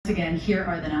again, here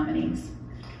are the nominees.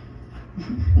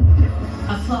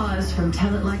 Applause from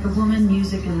Tell It Like a Woman,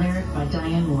 music and lyric by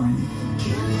Diane Warren.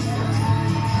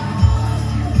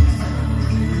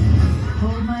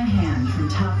 Hold My Hand from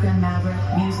Top Gun Maverick,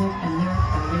 music and lyric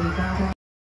by Lady Gaga.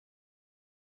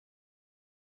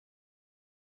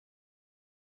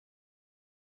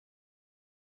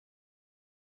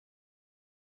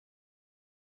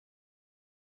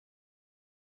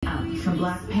 From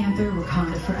Black Panther,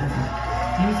 Wakanda Forever.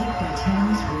 Music by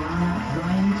Thames, Rihanna,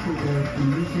 Ryan Coogler, and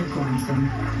Luther Gormson.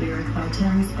 Lyric by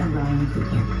Thames and Ryan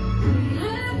Coogler.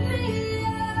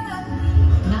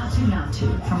 Naatu Naatu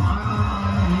from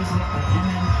RRR. Music by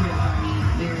M.M. Keeravani.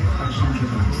 Lyric by Chandra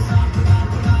Bose.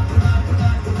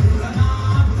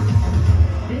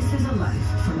 This Is a Life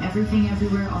from Everything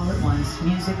Everywhere All at Once.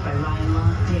 Music by Ryan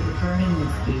Law, David Byrne, and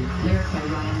Mitski. Lyric by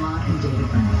Ryan Law and David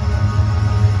Byrne.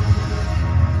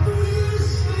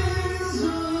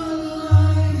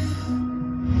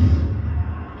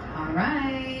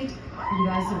 You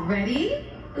guys are ready?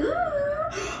 Ooh!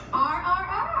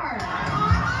 RRR!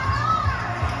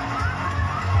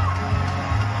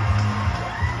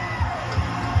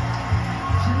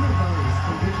 Chandra Bose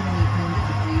originally earned a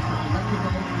degree for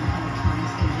electrical and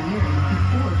electronics engineering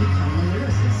before becoming a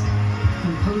lyricist.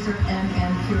 Composer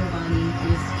M.M. Keeravani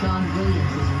is John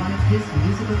Williams as one of his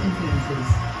musical influences.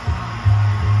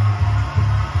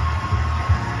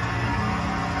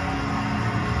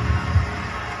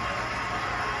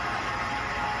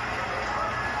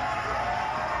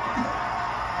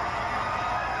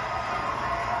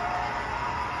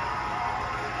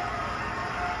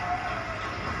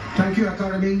 Thank you,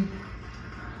 Academy.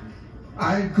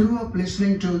 I grew up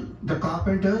listening to the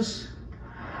Carpenters,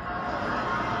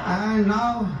 and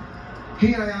now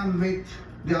here I am with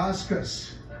the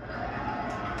Oscars.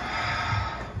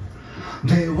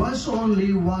 There was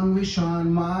only one wish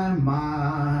on my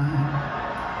mind.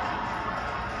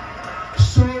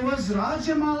 So was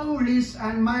Rajamouli's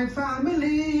and my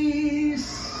family's.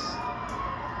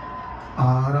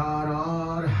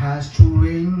 RRR has to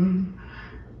win.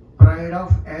 Pride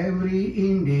of every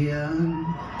Indian,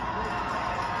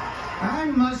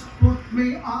 and must put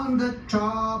me on the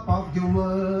top of the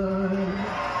world.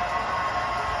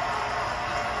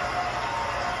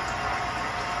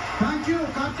 Thank you,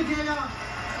 Kartikeya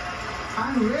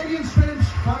and Radiance Films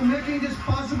for making this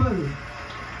possible.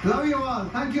 Love you all.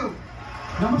 Thank you.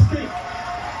 Namaste.